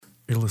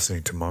You're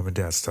listening to Mom and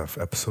Dad Stuff,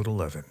 episode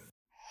 11.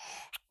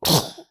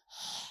 That's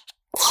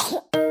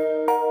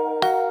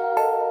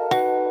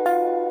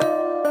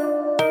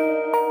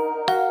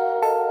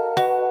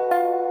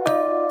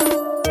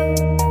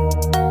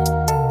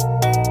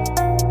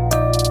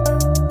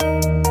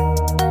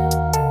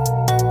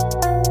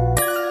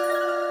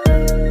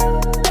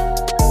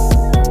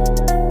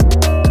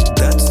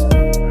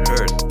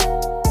heard.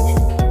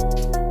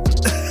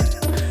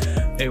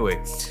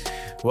 Anyway.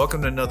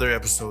 Welcome to another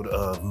episode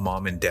of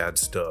Mom and Dad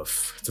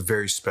Stuff. It's a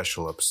very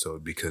special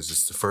episode because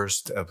it's the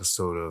first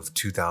episode of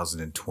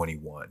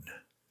 2021.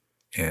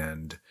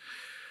 And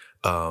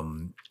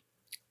I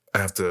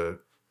have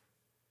to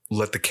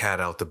let the cat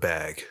out the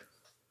bag.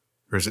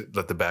 Or is it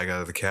let the bag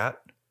out of the cat?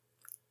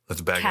 Let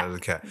the bag out of the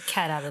cat.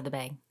 Cat out of the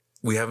bag.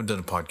 We haven't done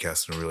a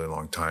podcast in a really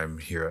long time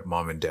here at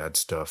Mom and Dad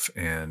Stuff.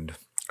 And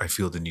I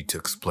feel the need to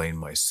explain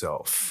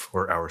myself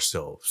or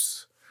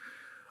ourselves.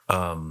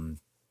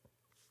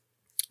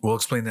 We'll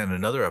explain that in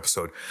another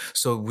episode.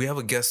 So we have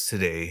a guest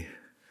today,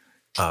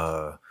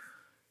 and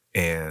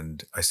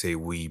I say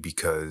we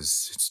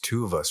because it's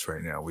two of us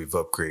right now. We've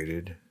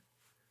upgraded,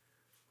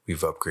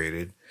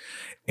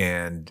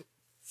 and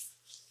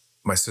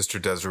my sister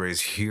Desiree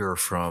is here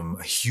from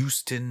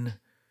Houston,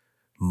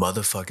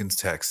 motherfucking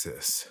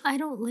Texas. I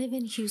don't live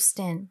in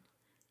Houston.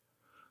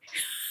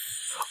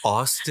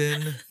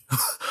 Austin,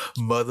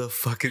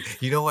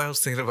 motherfucking. You know why I was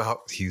thinking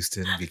about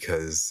Houston?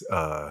 Because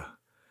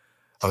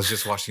I was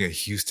just watching a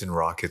Houston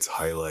Rockets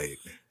highlight.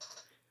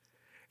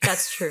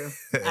 That's true.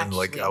 And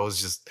I was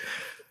just,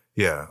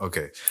 yeah,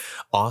 okay.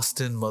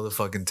 Austin,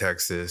 motherfucking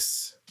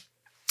Texas.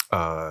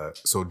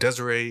 So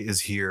Desiree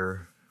is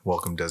here.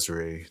 Welcome,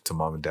 Desiree, to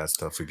Mom and Dad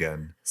Stuff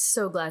again.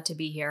 So glad to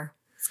be here.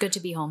 It's good to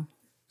be home.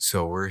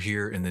 So we're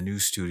here in the new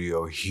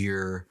studio.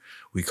 Here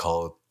we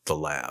call it the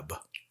lab.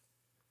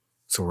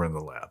 So we're in the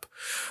lab.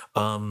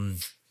 I'm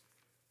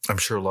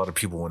sure a lot of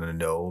people want to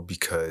know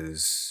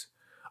because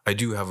I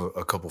do have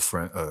a couple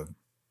friends,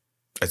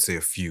 I'd say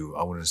a few.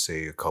 I wouldn't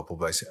say a couple,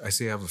 but I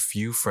say I have a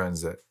few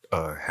friends that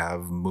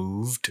have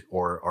moved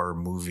or are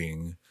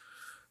moving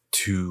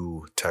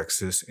to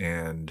Texas.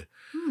 And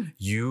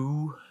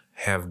you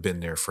have been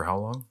there for how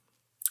long?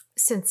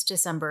 Since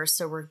December.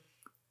 So we're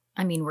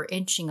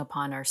inching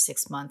upon our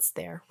 6 months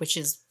there, which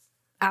is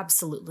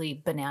absolutely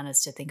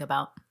bananas to think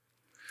about.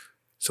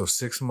 So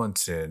 6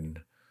 months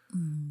in,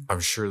 I'm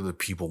sure the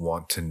people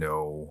want to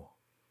know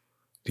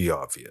the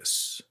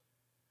obvious.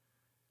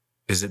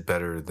 Is it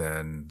better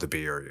than the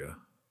Bay Area?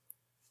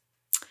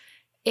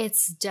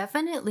 It's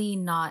definitely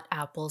not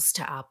apples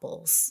to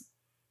apples.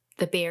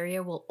 The Bay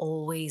Area will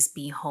always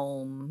be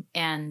home.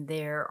 And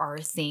there are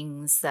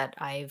things that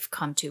I've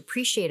come to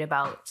appreciate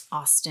about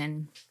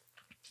Austin.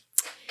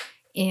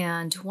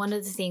 And one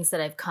of the things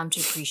that I've come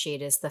to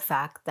appreciate is the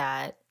fact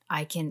that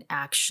I can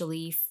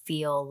actually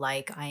feel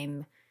like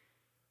I'm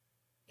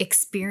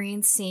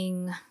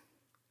experiencing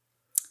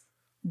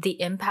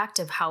the impact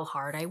of how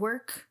hard I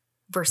work.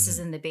 Versus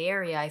in the Bay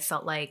Area, I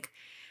felt like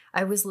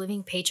I was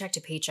living paycheck to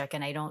paycheck,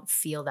 and I don't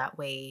feel that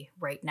way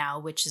right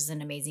now, which is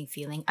an amazing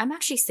feeling. I'm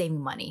actually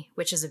saving money,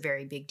 which is a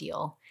very big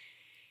deal.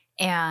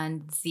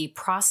 And the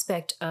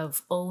prospect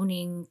of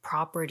owning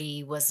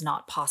property was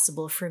not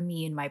possible for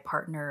me and my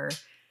partner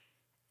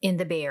in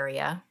the Bay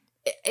Area.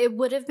 It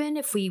would have been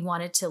if we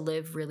wanted to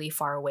live really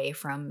far away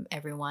from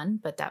everyone,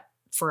 but that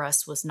for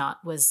us was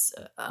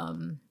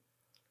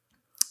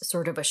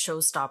sort of a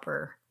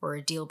showstopper or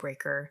a deal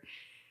breaker.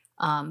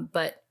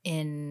 But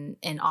in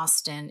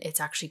Austin, it's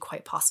actually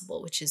quite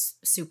possible, which is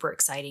super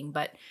exciting.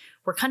 But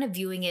we're kind of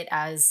viewing it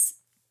as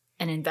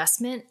an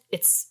investment.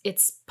 It's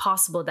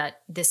possible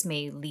that this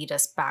may lead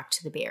us back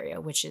to the Bay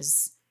Area, which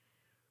is,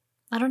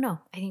 I don't know.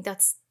 I think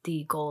that's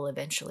the goal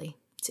eventually,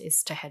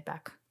 is to head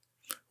back.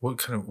 What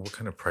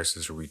kind of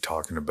prices are we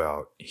talking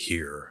about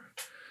here?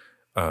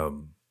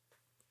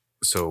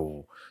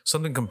 So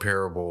something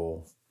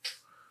comparable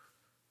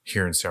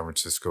here in San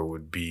Francisco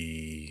would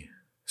be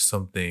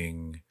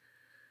something.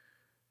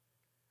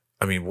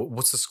 I mean,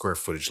 what's the square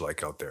footage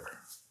like out there?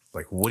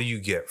 Like, what do you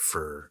get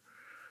for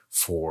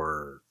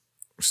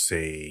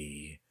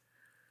say,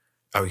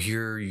 out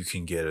here you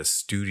can get a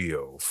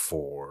studio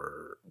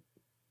for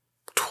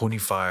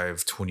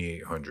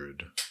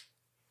 $2,800.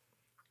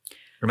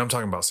 And I'm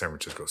talking about San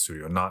Francisco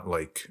studio, not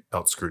like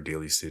outskirt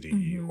Daly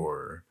City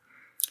or.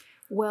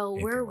 Well,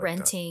 we're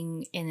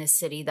renting in a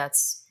city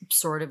that's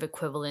sort of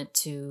equivalent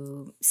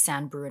to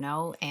San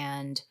Bruno,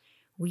 and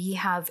we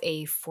have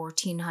a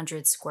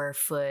 1,400 square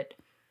foot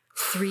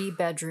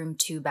 3-bedroom,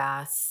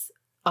 2-bath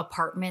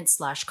apartment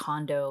 /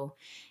 condo,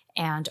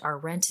 and our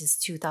rent is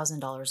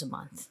 $2,000 a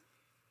month.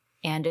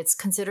 And it's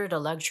considered a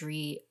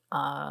luxury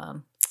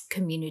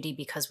community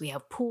because we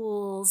have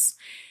pools,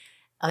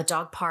 a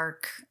dog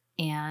park,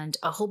 and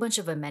a whole bunch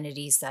of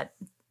amenities that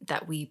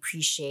we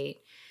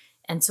appreciate.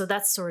 And so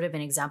that's sort of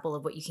an example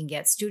of what you can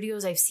get.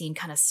 Studios I've seen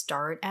kind of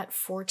start at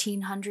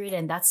 $1,400,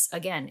 and that's,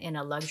 again, in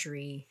a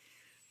luxury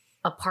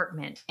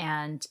apartment.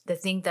 And the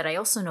thing that I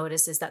also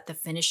noticed is that the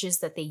finishes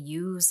that they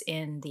use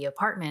in the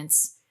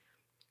apartments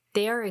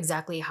they are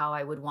exactly how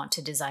I would want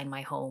to design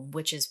my home,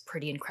 which is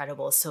pretty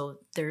incredible. So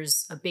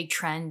there's a big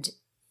trend.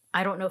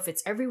 I don't know if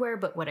it's everywhere,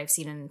 but what I've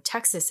seen in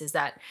Texas is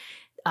that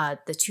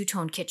the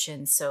two-tone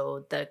kitchen.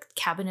 So the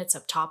cabinets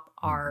up top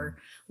are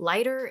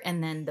lighter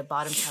and then the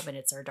bottom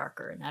cabinets are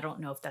darker. And I don't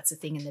know if that's a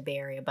thing in the Bay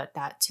Area, but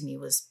that to me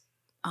was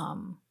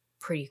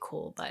pretty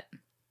cool. But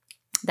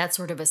that's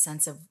sort of a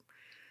sense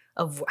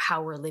of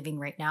how we're living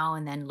right now.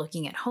 And then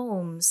looking at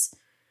homes,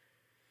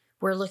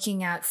 we're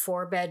looking at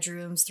 4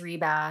 bedrooms, 3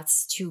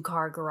 baths,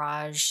 2-car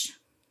garage,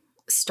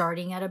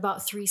 starting at about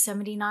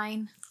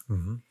 $379.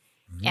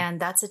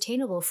 And that's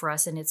attainable for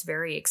us. And it's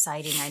very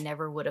exciting. I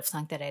never would have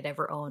thought that I'd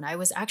ever own. I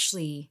was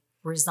actually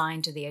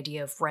resigned to the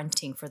idea of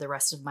renting for the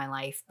rest of my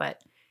life,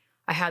 but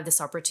I have this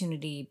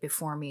opportunity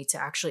before me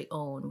to actually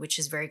own, which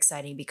is very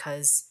exciting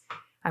because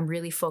I'm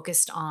really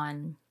focused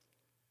on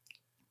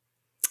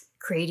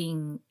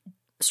creating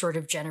sort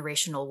of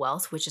generational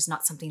wealth, which is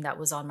not something that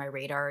was on my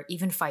radar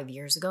even 5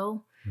 years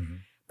ago.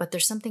 But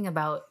there's something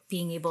about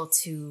being able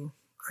to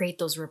create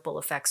those ripple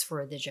effects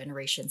for the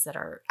generations that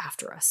are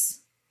after us.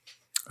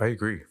 I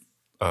agree.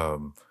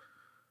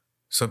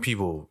 Some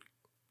people,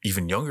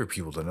 even younger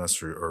people than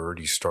us, are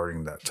already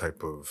starting that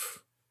type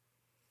of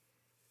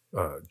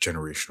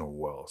generational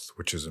wealth,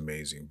 which is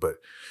amazing. But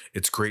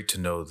it's great to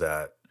know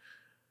that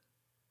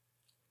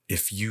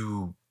if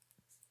you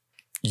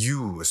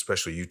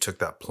especially, you took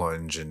that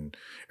plunge and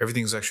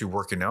everything's actually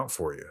working out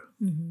for you.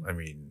 I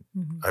mean,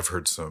 I've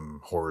heard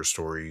some horror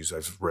stories.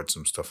 I've read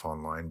some stuff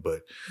online,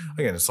 but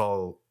again, it's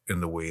all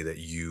in the way that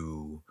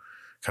you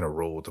kind of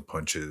roll with the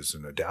punches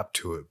and adapt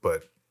to it.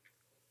 But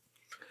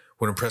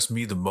what impressed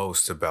me the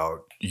most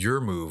about your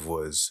move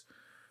was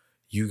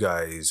you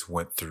guys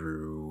went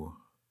through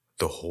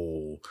the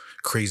whole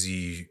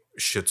crazy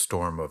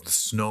shitstorm of the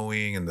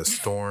snowing and the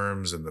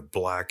storms and the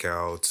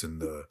blackouts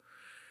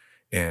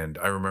and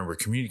I remember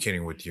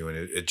communicating with you, and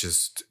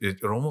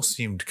it almost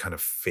seemed kind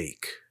of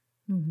fake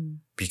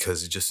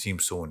because it just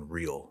seemed so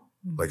unreal.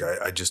 Like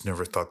I just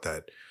never thought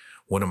that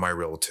one of my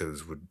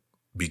relatives would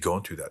be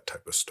going through that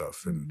type of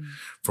stuff. And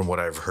from what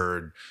I've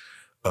heard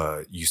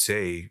you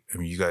say, I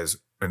mean, you guys,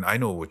 and I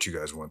know what you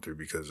guys went through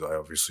because I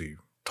obviously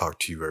talk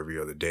to you every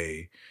other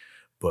day,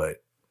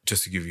 but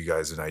just to give you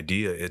guys an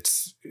idea,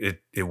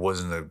 it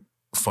wasn't a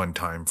fun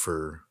time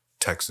for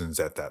Texans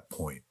at that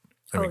point.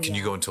 I mean, can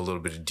you go into a little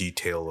bit of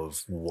detail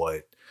of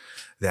what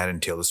that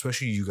entailed,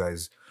 especially you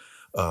guys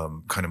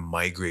kind of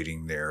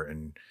migrating there,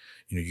 and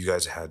you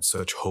guys had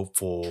such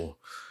hopeful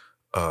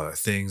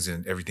things,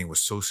 and everything was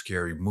so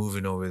scary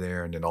moving over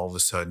there, and then all of a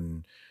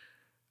sudden,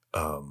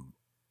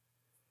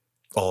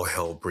 all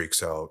hell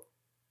breaks out,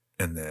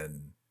 and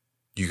then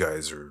you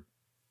guys are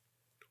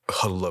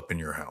huddled up in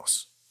your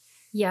house.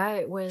 Yeah,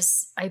 it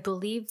was. I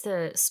believe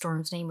the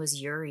storm's name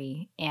was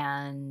Uri,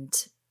 and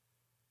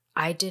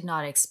I did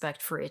not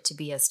expect for it to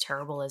be as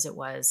terrible as it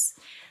was.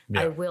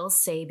 I will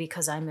say,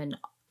 because I'm an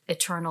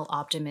eternal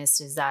optimist,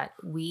 is that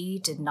we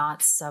did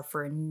not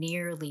suffer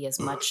nearly as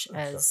much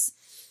as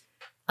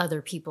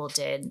other people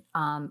did.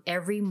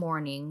 Every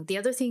morning, the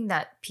other thing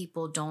that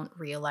people don't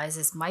realize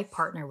is my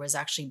partner was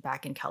actually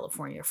back in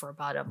California for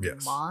about a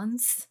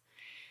month.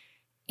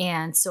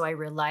 And so I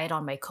relied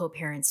on my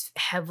co-parents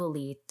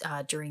heavily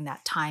during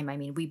that time. I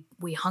mean,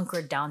 we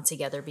hunkered down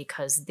together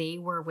because they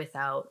were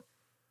without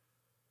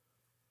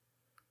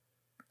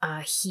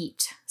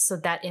heat. So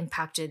that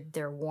impacted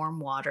their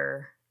warm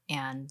water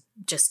and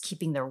just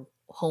keeping their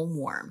home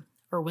warm.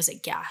 Or was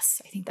it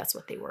gas? I think that's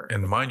what they were.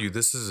 And mind you,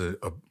 this is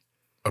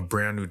a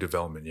brand new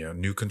development,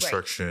 new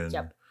construction.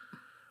 Right.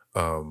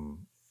 Yep.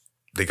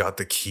 They got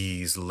the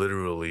keys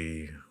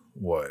literally,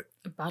 what?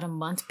 About a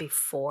month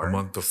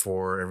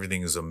before.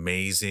 Everything is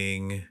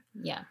amazing.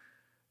 Yeah.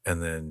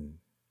 And then,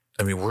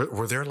 I mean,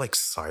 were there like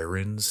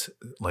sirens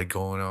like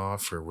going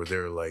off, or were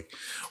there like,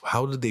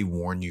 how did they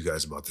warn you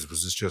guys about this?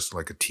 Was this just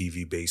like a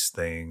TV based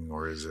thing,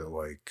 or is it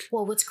like?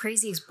 Well, what's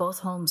crazy is both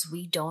homes,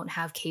 we don't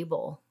have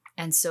cable.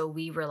 And so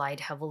we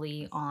relied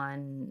heavily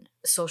on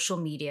social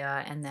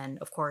media. And then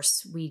of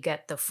course we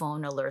get the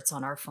phone alerts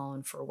on our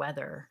phone for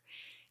weather.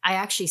 I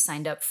actually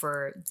signed up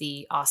for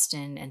the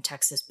Austin and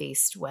Texas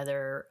based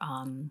weather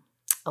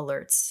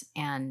alerts.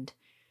 And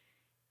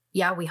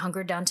yeah, we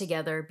hunkered down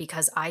together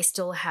because I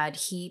still had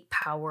heat,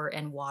 power,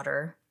 and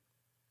water.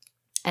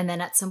 And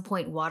then at some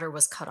point, water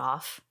was cut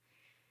off.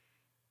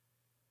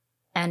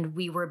 And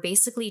we were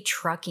basically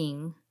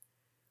trucking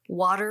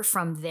water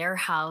from their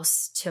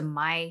house to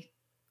my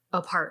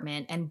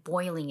apartment and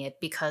boiling it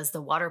because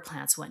the water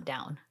plants went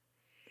down.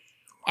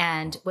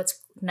 And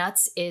what's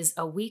nuts is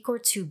a week or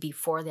two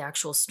before the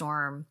actual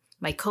storm,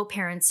 my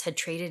co-parents had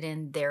traded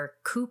in their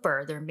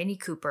Cooper, their Mini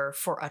Cooper,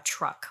 for a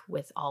truck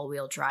with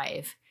all-wheel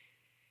drive.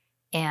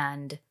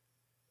 And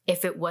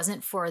if it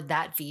wasn't for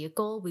that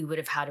vehicle, we would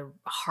have had a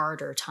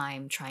harder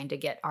time trying to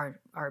get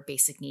our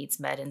basic needs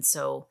met. And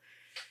so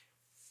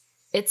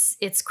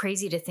it's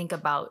crazy to think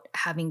about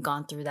having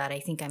gone through that. I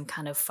think I'm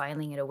kind of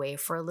filing it away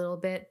for a little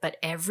bit. But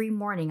every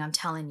morning, I'm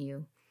telling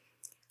you,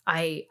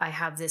 I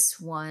have this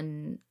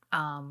one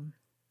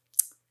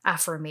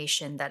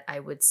affirmation that I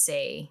would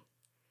say.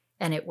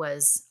 And it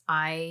was,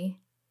 I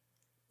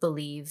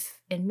believe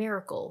in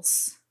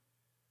miracles.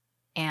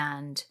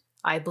 And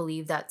I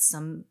believe that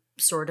some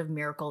sort of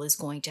miracle is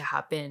going to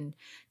happen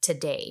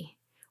today.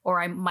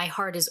 Or my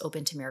heart is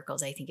open to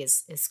miracles, I think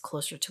is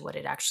closer to what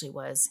it actually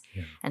was.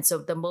 Yeah. And so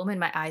the moment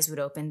my eyes would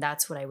open,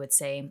 that's what I would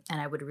say.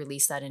 And I would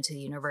release that into the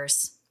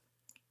universe.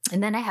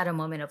 And then I had a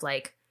moment of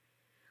like,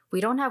 we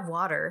don't have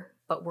water,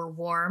 but we're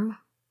warm.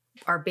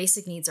 Our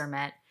basic needs are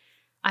met.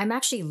 I'm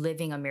actually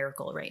living a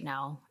miracle right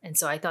now. And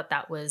so I thought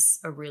that was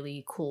a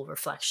really cool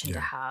reflection to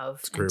have.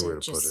 It's a great and way to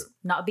just put it.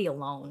 not be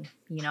alone,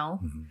 you know?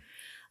 Mm-hmm.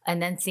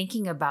 And then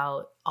thinking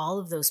about all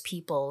of those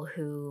people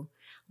who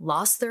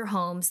lost their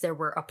homes. There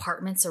were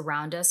apartments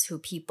around us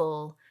who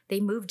they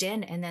moved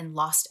in and then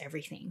lost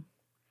everything.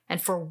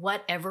 And for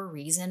whatever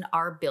reason,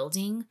 our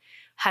building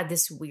had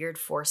this weird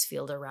force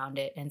field around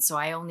it. And so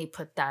I only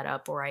put that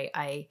up, or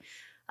I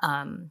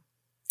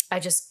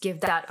just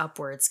give that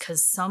upwards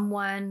because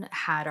someone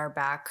had our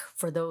back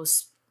for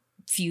those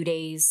few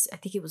days. I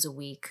think it was a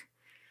week.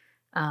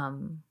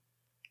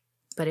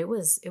 But it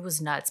was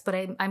nuts. But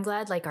I'm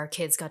glad like our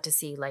kids got to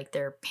see like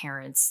their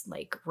parents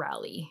like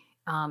rally.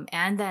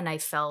 And then I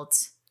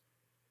felt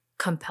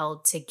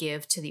compelled to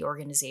give to the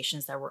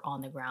organizations that were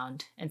on the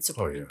ground and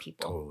supporting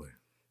people. Totally.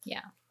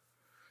 Yeah.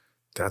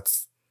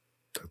 That's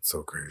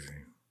so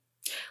crazy.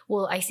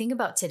 Well, I think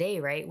about today,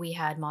 right? We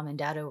had mom and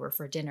dad over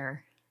for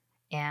dinner,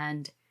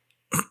 and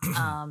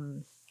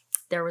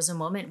there was a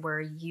moment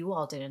where you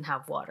all didn't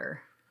have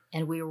water.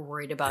 And we were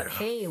worried about,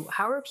 hey,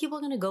 how are people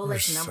going to go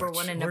like number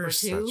one and number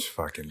two? We're such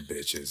fucking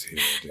bitches here,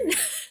 dude.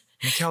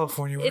 In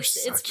California,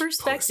 it's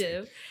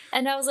perspective. Pussy.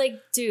 And I was like,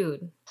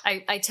 dude,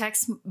 I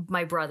text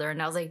my brother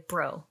and I was like,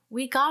 bro,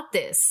 we got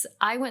this.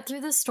 I went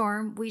through the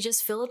storm. We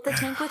just fill up the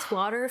tank with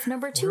water if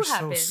number two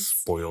happens. We're so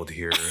spoiled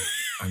here.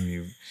 I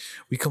mean,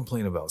 we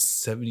complain about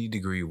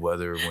 70-degree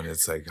weather when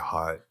it's like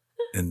hot.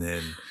 And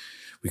then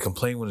we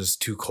complain when it's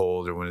too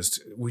cold or when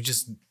we're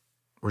just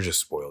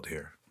spoiled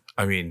here.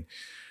 I mean,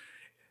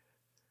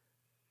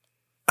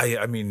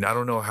 I mean, I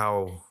don't know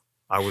how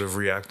I would have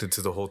reacted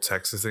to the whole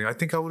Texas thing. I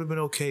think I would have been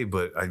okay,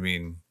 but I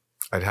mean,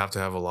 I'd have to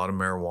have a lot of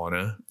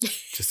marijuana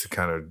just to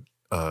kind of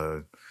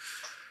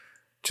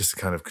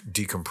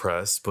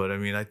decompress. But I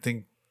mean, I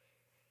think,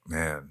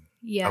 man,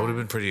 I would have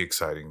been pretty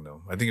exciting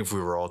though. I think if we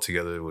were all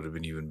together, it would have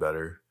been even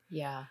better.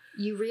 Yeah.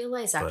 You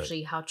realize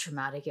actually how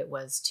traumatic it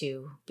was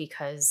too,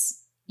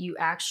 because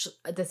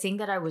the thing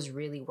that I was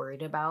really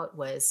worried about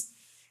was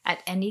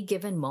at any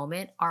given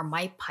moment, are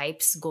my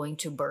pipes going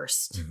to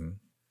burst? Mm-hmm.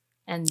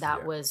 And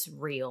that was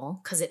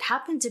real because it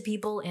happened to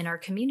people in our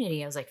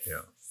community. I was like,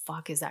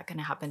 fuck, is that going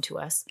to happen to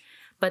us?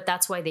 But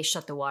that's why they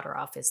shut the water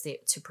off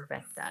to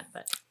prevent that.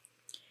 But,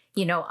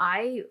 you know,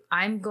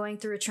 I'm going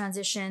through a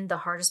transition. The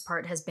hardest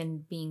part has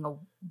been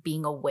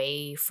being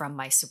away from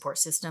my support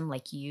system,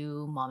 like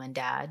you, mom and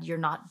dad. You're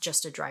not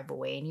just a drive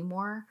away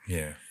anymore.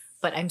 Yeah.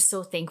 But I'm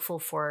so thankful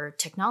for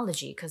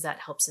technology because that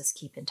helps us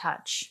keep in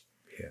touch.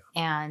 Yeah.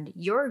 And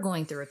you're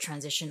going through a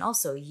transition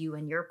also. You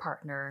and your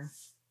partner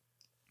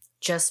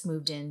just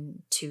moved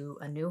into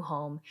a new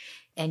home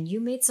and you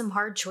made some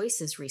hard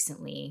choices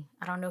recently.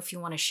 I don't know if you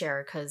want to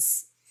share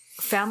because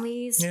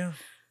families,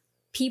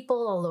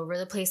 people all over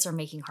the place are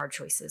making hard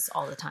choices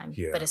all the time,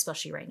 but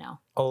especially right now.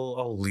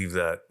 I'll leave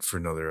that for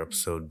another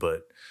episode,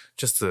 but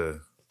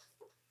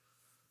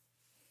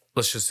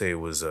let's just say it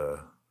was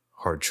a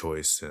hard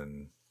choice,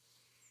 and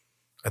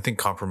I think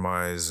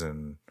compromise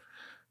and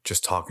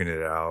just talking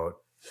it out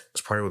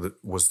is probably what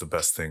was the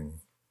best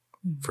thing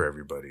for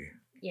everybody.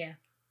 Yeah.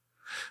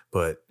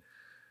 But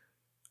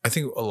I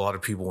think a lot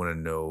of people want to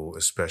know,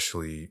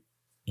 especially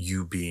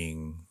you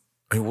being,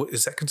 I mean, what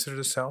is that considered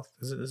the South?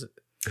 Is it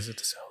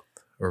the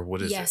South? Or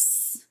what is it?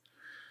 Yes.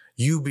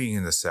 You being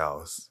in the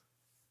South,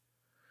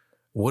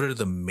 what are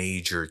the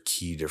major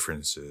key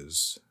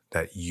differences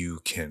that you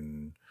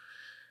can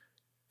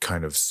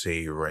kind of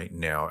say right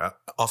now,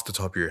 off the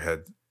top of your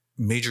head,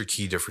 major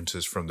key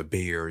differences from the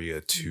Bay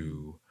Area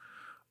to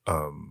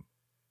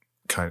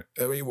I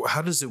mean,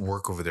 how does it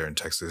work over there in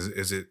Texas?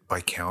 Is it by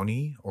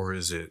county or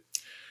is it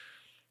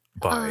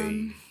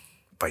by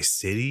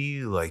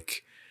city?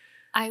 Like,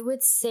 I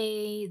would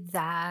say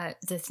that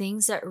the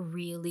things that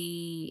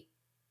really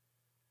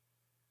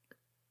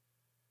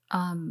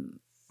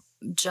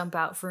jump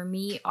out for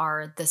me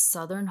are the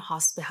Southern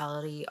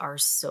hospitality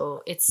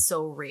it's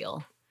so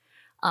real.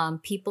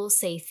 People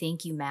say,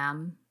 thank you,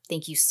 ma'am.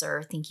 Thank you,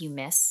 sir. Thank you,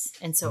 miss.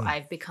 And so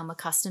I've become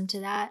accustomed to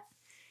that.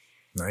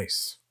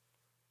 Nice.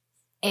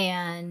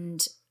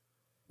 And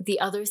the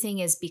other thing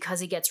is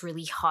because it gets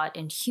really hot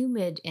and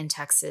humid in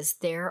Texas,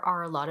 there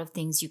are a lot of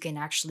things you can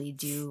actually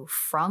do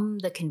from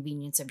the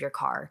convenience of your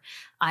car.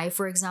 I,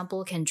 for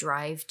example, can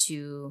drive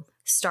to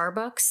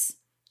Starbucks,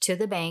 to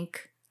the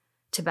bank,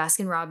 to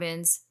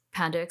Baskin-Robbins,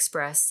 Panda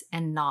Express,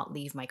 and not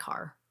leave my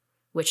car,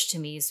 which to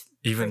me is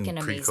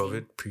freaking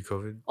amazing.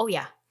 Pre-COVID? Oh,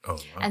 yeah. Oh, wow.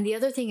 And the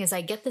other thing is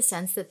I get the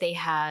sense that they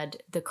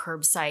had the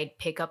curbside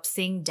pickup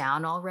thing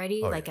down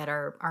already, at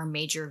our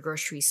major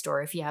grocery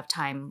store. If you have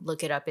time,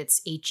 look it up.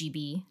 It's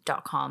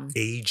HEB.com.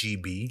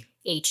 AGB?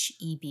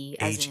 HEB.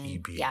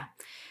 HEB. Yeah.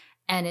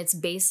 And it's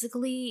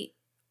basically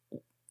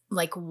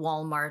like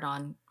Walmart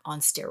on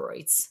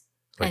steroids.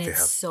 Like and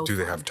it's so fun.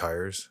 They have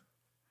tires?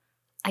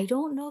 I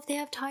don't know if they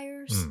have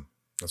tires.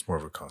 That's more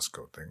of a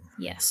Costco thing.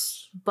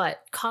 Yes.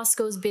 But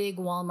Costco's big,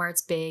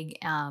 Walmart's big.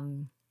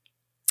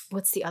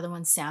 What's the other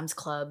one? Sam's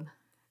Club.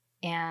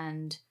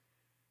 And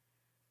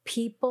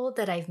people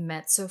that I've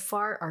met so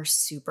far are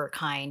super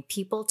kind.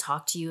 People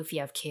talk to you if you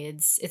have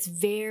kids. It's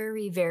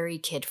very, very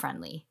kid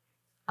friendly.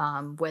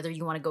 Whether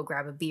you want to go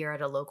grab a beer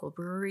at a local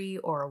brewery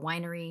or a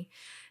winery,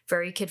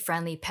 very kid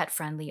friendly, pet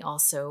friendly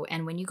also.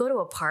 And when you go to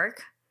a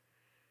park,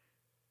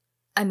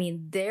 I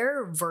mean,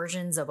 their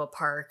versions of a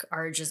park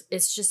are it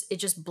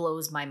just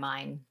blows my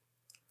mind.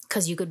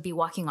 Because you could be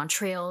walking on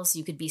trails,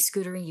 you could be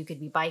scootering, you could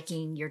be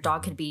biking, your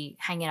dog could be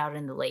hanging out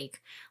in the lake.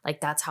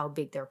 Like, that's how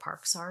big their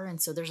parks are.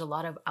 And so there's a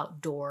lot of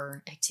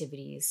outdoor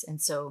activities.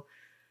 And so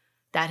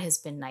that has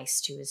been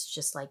nice too. It's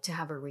just like to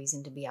have a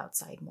reason to be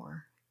outside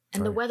more.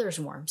 And the weather's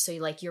warm. So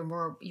you're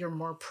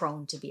more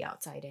prone to be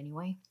outside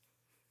anyway.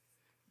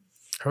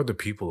 How are the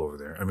people over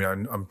there? I mean,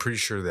 I'm pretty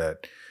sure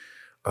that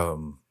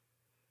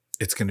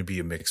it's going to be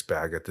a mixed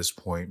bag at this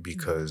point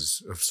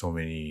because of so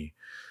many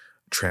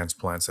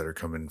transplants that are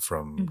coming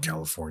from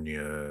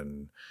California,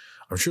 and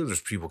I'm sure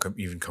there's people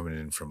even coming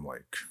in from,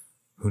 like,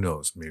 who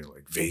knows, maybe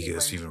like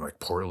Vegas, even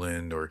like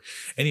Portland, or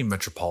any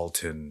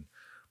metropolitan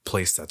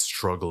place that's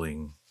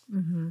struggling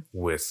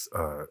with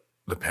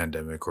the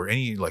pandemic, or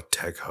any like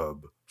tech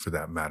hub for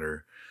that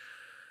matter.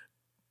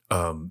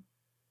 How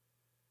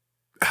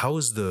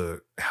is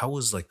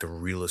like the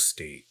real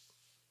estate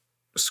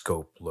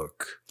scope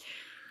look?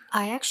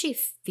 I actually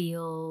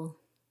feel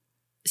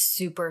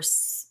super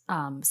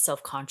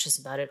self-conscious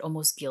about it,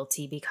 almost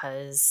guilty,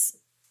 because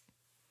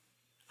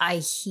I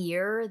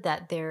hear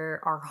that there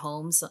are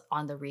homes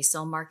on the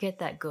resale market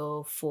that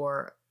go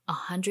for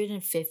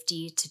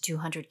 150 to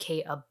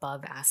 200K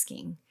above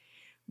asking,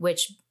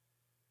 which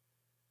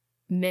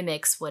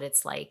mimics what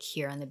it's like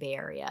here in the Bay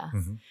Area.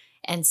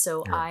 And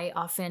so I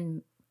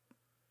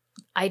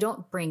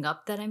don't bring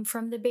up that I'm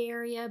from the Bay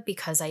Area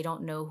because I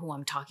don't know who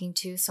I'm talking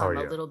to. So I'm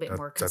a little bit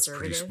more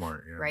conservative, that's pretty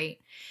smart, right?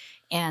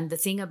 And the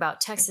thing about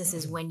Texas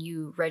is when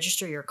you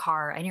register your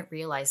car, I didn't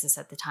realize this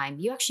at the time,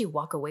 you actually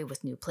walk away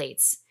with new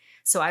plates.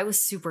 So I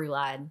was super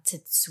glad to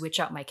switch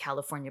out my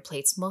California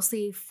plates,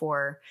 mostly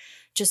for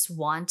just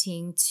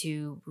wanting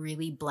to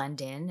really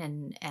blend in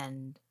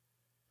and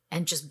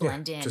just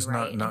blend in,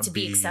 right? Not and to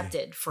be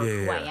accepted for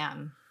who I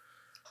am.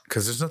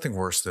 Because there's nothing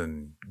worse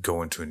than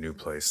going to a new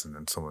place and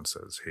then someone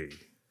says, "Hey,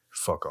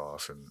 fuck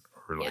off,"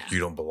 or like, "You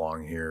don't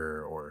belong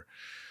here," or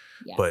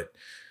but.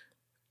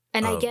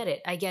 And I get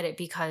it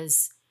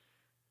because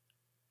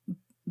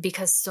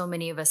so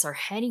many of us are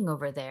heading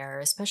over there,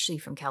 especially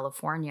from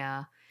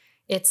California.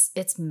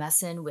 It's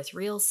messing with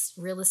real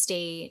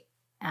estate,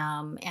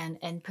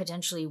 and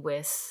potentially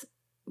with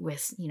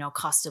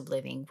cost of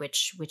living,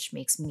 which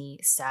makes me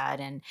sad,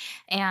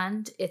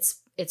 and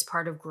it's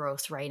part of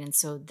growth, right? And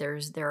so there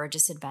are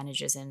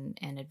disadvantages and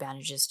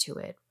advantages to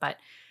it, but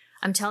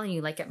I'm telling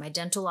you, like at my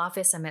dental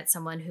office, I met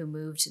someone who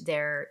moved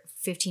there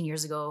 15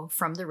 years ago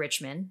from the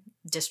Richmond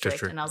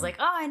district. And I was like,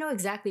 oh, I know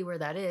exactly where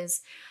that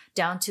is.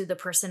 Down to the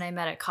person I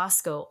met at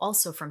Costco,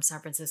 also from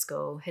San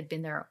Francisco, had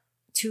been there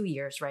 2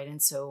 years, right?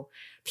 And so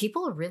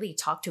people really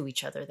talk to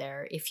each other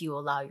there if you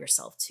allow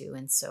yourself to.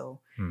 And so,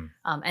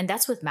 and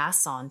that's with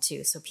masks on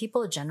too. So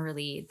people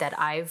generally that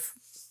I've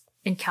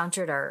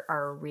encountered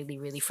are really,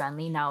 really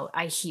friendly. Now,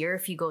 I hear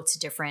if you go to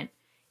different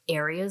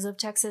areas of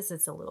Texas,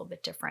 it's a little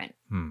bit different.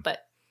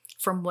 But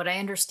from what I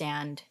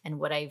understand and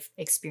what I've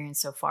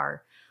experienced so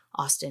far,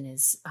 Austin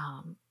is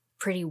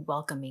pretty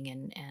welcoming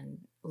and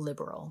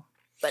liberal.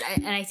 But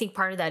I think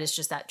part of that is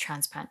just that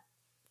transplant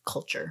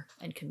culture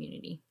and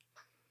community.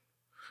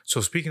 So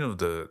speaking of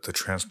the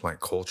transplant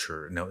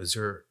culture, now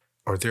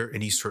are there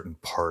any certain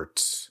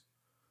parts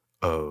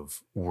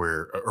of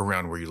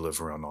around where you live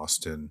around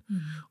Austin?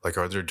 Like,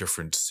 are there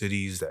different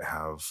cities that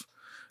have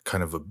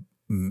kind of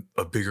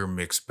a bigger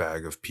mixed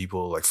bag of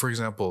people? Like, for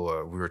example,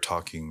 we were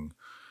talking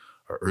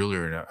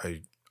earlier, and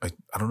I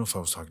don't know if I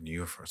was talking to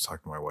you or if I was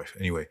talking to my wife.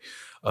 Anyway,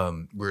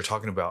 we were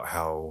talking about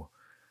how,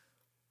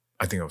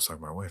 I think I was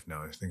talking to my wife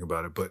now that I think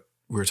about it, but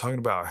we were talking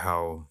about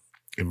how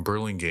in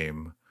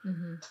Burlingame,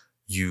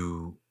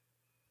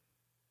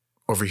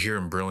 over here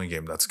in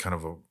Burlingame, that's kind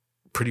of a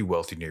pretty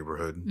wealthy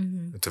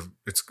neighborhood.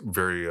 It's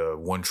very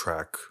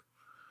one-track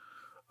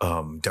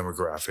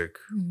demographic.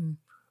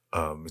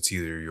 It's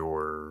either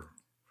your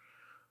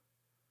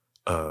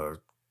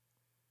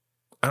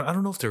I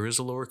don't know if there is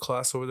a lower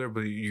class over there,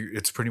 but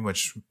it's pretty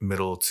much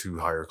middle to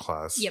higher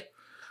class. Yep.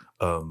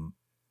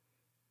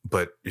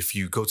 But if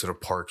you go to the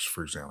parks,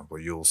 for example,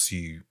 you'll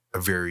see a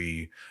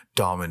very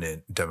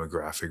dominant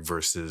demographic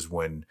versus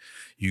when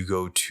you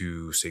go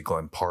to, say,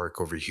 Glen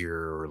Park over here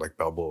or like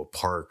Balboa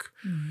Park,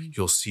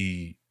 you'll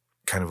see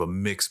kind of a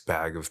mixed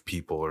bag of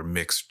people, or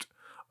mixed,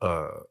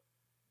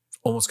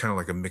 almost kind of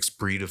like a mixed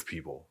breed of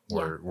people,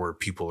 where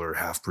people are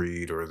half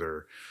breed,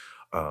 or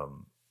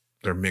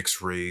they're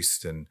mixed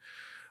race. And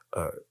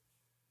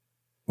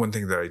one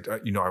thing that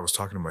I was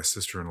talking to my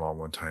sister-in-law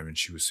one time, and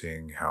she was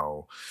saying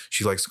how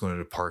she likes going to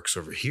the parks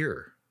over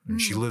here. And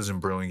she lives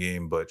in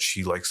Burlingame, but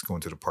she likes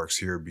going to the parks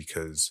here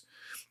because,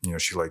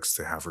 she likes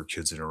to have her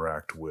kids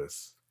interact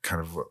with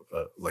kind of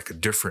like a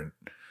different,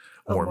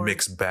 more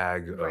mixed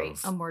bag of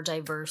a more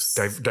diverse,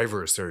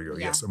 diverse. There you go.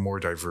 Yeah. Yes, a more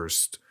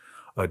diverse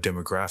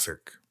demographic.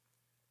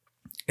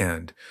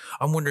 And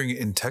I'm wondering,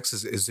 in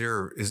Texas,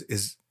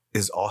 is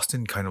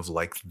Austin kind of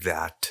like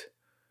that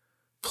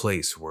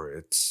place where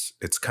it's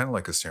kind of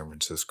like a San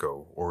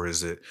Francisco, or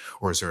is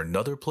there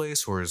another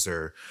place, or is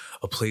there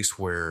a place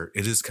where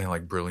it is kind of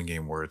like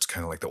Burlingame, where it's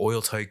kind of like the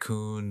oil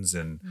tycoons?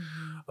 And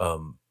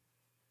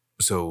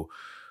so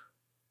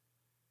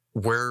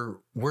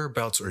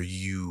whereabouts are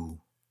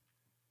you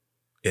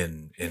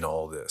in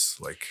all this?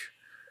 Like,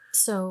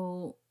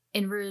 so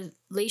in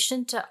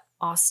relation to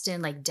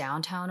Austin, like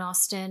downtown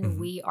Austin,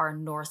 we are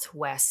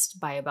northwest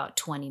by about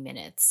 20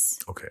 minutes.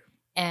 Okay.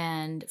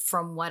 And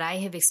from what I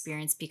have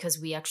experienced, because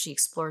we actually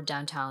explored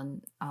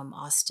downtown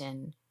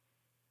Austin,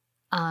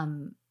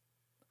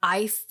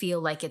 I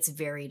feel like it's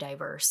very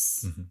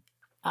diverse.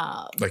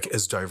 Like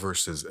as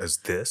diverse as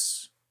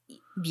this?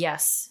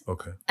 Yes.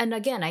 Okay. And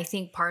again, I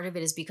think part of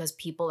it is because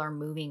people are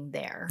moving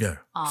there. Yeah,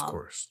 of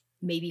course.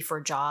 Maybe for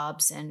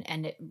jobs, and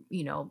it,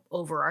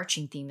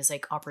 overarching theme is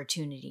like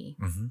opportunity.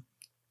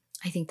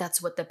 I think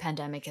that's what the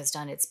pandemic has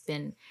done. It's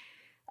been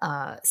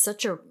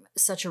such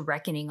a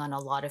reckoning on a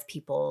lot of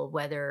people,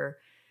 whether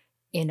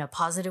in a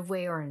positive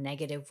way or a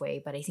negative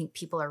way. But I think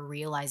people are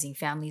realizing,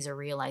 families are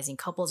realizing,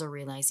 couples are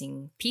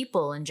realizing,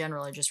 people in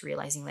general are just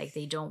realizing like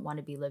they don't want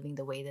to be living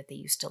the way that they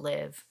used to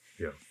live.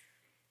 Yeah.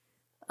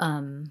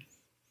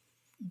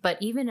 But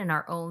even in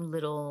our own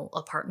little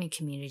apartment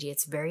community,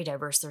 it's very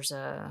diverse. There's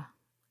a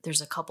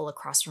couple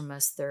across from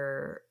us.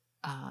 They're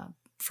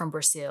from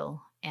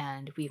Brazil,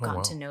 and we've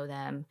gotten to know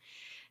them.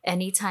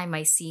 Anytime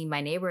I see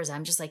my neighbors,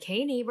 I'm just like,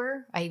 hey,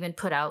 neighbor. I even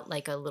put out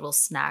like a little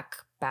snack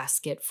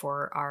basket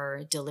for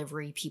our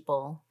delivery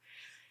people.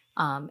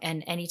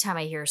 And anytime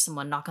I hear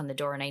someone knock on the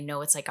door and I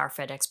know it's like our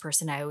FedEx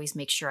person, I always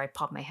make sure I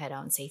pop my head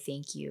out and say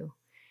thank you.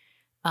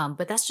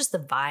 But that's just the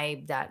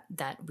vibe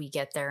that we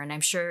get there. And I'm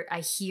sure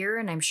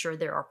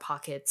there are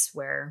pockets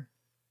where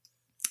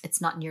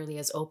it's not nearly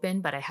as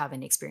open, but I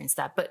haven't experienced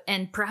that.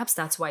 And perhaps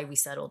that's why we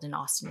settled in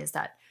Austin, is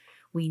that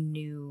we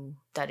knew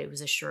that it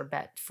was a sure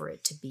bet for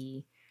it to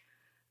be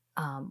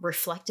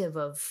reflective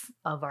of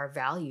our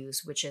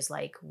values, which is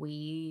like,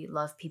 we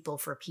love people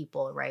for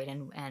people, right?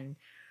 And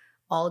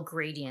all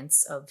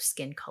gradients of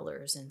skin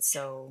colors. And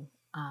so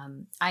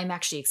I'm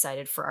actually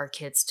excited for our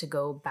kids to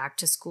go back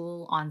to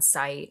school on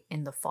site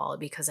in the fall,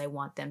 because I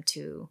want them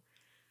to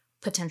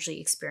potentially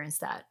experience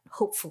that,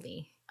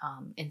 hopefully,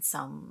 in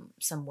some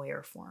way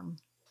or form.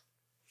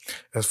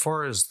 As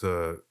far as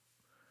the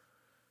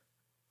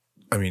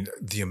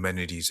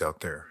amenities out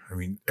there,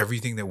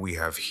 everything that we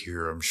have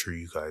here, I'm sure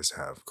you guys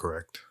have,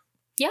 correct?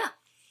 Yeah.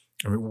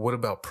 What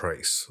about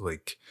price?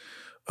 Like,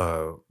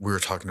 we were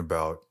talking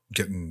about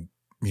getting,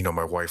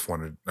 my wife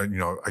wanted,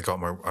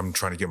 I'm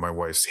trying to get my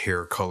wife's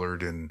hair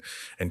colored and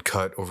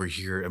cut over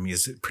here.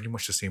 Is it pretty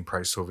much the same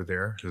price over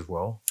there as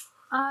well?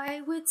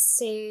 I would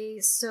say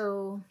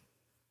so.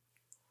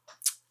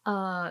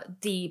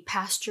 The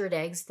pastured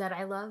eggs that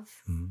I love,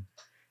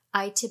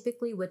 I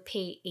typically would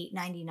pay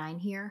 $8.99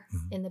 here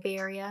in the Bay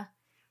Area.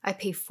 I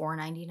pay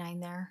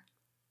 $4.99 there.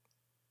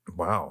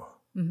 Wow.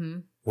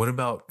 What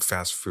about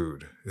fast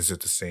food? Is it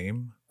the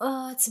same?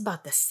 It's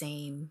about the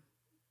same.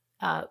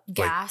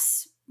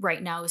 Gas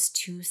right now is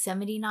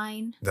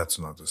 $2.79. That's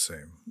not the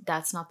same.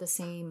 That's not the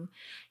same.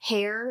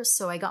 Hair.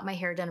 So I got my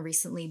hair done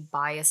recently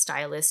by a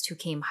stylist who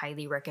came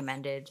highly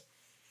recommended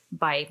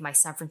by my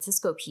San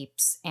Francisco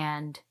peeps,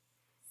 and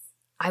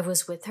I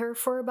was with her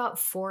for about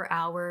 4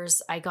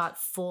 hours. I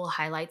got full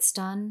highlights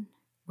done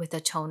with a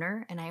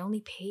toner, and I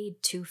only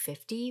paid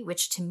 $2.50,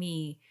 which to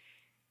me,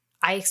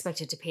 I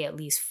expected to pay at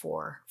least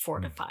 $4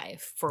 to $5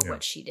 for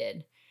what she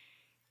did.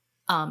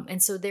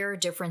 And so there are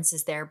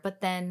differences there, but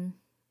then,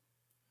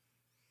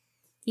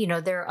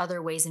 there are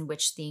other ways in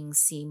which things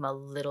seem a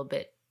little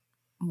bit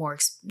more,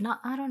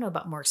 I don't know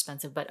about more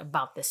expensive, but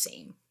about the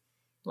same.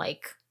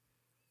 Like,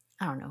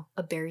 I don't know,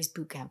 a Barry's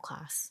bootcamp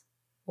class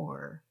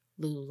or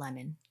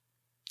Lululemon.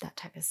 That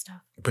type of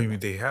stuff. But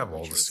they have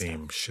all the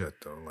same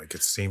shit though. Like,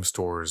 it's same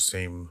stores,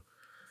 same,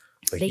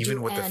 like,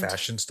 even with the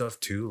fashion stuff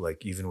too,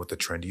 like even with the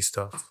trendy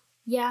stuff.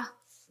 Yeah.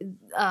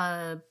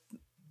 The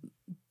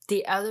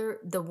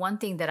one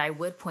thing that I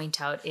would point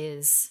out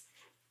is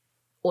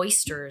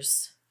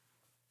oysters.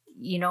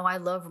 I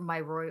love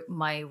my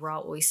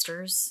raw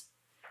oysters.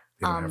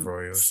 They don't have raw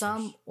oysters.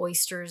 Some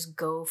oysters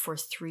go for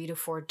 $3 to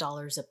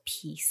 $4 a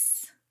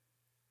piece,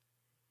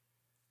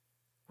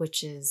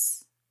 which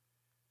is,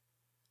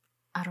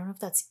 I don't know if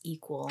that's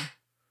equal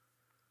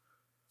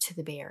to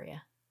the Bay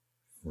Area.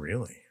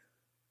 Really?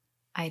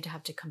 I'd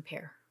have to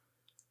compare.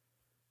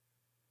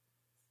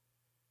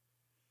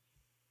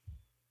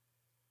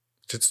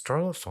 Did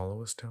Starla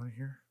follow us down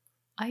here?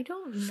 I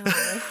don't know.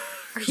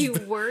 Are you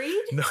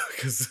worried? No,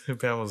 because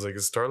Pam was like,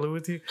 is Starla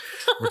with you?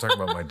 We're talking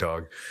about my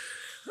dog.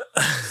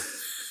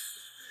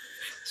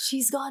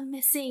 She's gone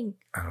missing.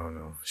 I don't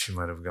know. She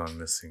might have gone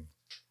missing.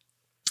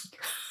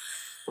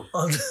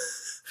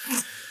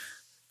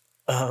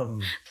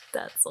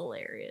 That's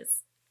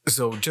hilarious.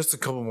 So just a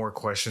couple more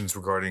questions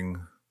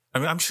regarding, I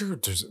mean, I'm sure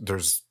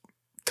there's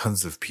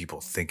tons of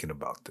people thinking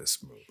about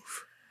this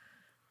move.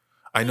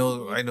 I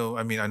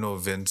know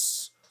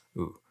Vince.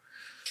 Ooh.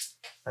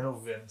 I know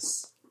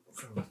Vince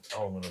from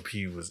Elemental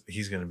P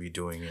he's going to be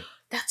doing it.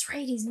 That's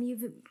right. He's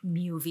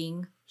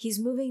moving. He's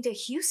moving to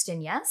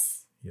Houston,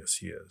 yes? Yes,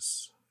 he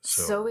is.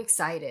 So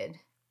excited.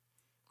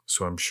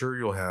 So I'm sure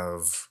you'll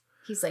have...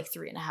 He's like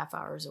 3.5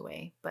 hours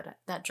away, but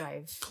that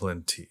drive...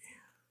 Plenty.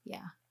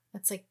 Yeah.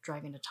 That's like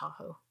driving to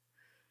Tahoe.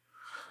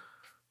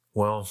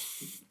 Well,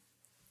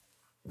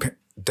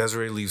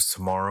 Desiree leaves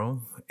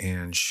tomorrow,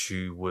 and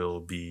she will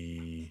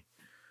be...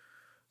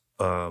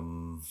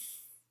 And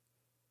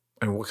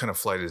what kind of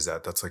flight is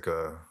that? That's like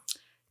a...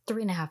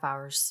 3.5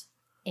 hours.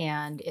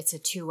 And it's a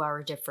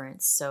 2-hour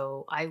difference.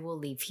 So I will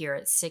leave here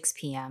at 6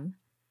 p.m.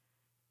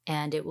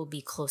 and it will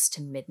be close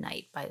to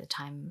midnight by the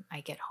time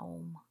I get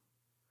home.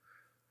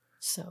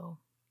 So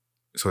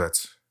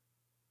that's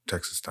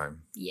Texas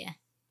time. Yeah.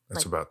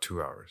 That's about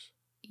 2 hours.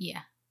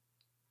 Yeah.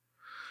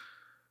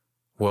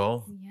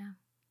 Well, yeah.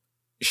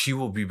 She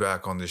will be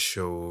back on this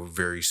show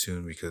very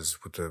soon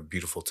because with the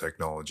beautiful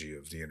technology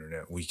of the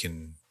internet, we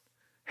can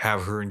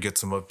have her and get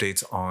some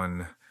updates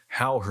on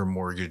how her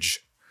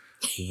mortgage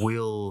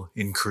will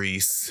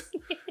increase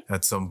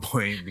at some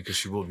point because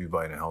she will be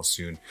buying a house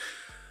soon.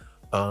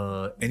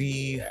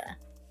 Any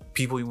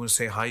people you want to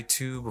say hi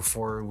to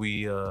before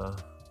we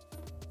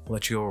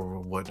let you go, or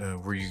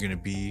where you're going to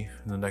be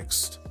in the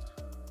next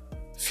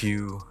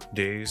few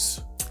days?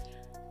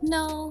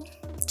 No,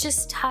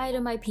 just hi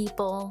to my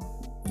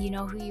people. You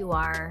know who you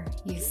are.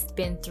 You've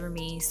been through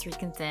me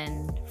thick and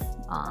thin,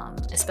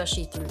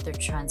 especially through the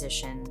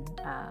transition.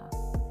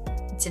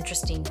 It's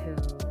interesting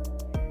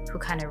who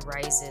kind of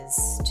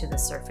rises to the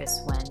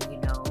surface when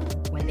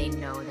they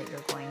know that you're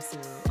going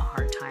through a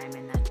hard time,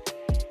 and that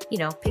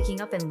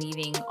picking up and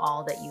leaving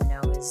all that you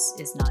know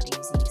is not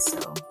easy.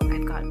 So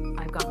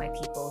I've got my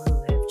people who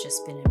have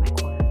just been in my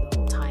corner the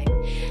whole time,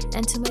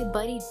 and to my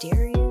buddy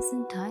Darius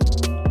and Tyler,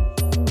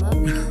 I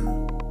love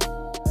them.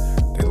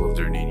 They love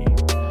their Nini.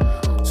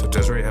 So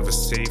Desiree, have a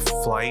safe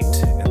flight,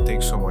 and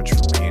thanks so much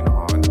for being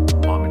on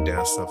Mom and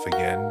Dad Stuff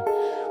again.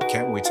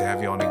 Can't wait to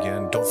have you on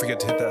again. Don't forget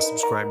to hit that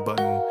subscribe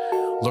button.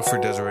 Look for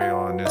Desiree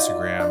on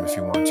Instagram if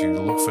you want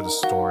to. Look for the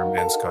Storm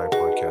and Sky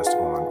podcast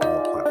on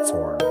all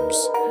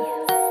platforms.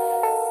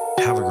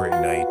 Have a great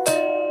night.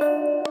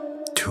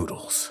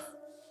 Toodles.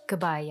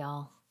 Goodbye,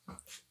 y'all.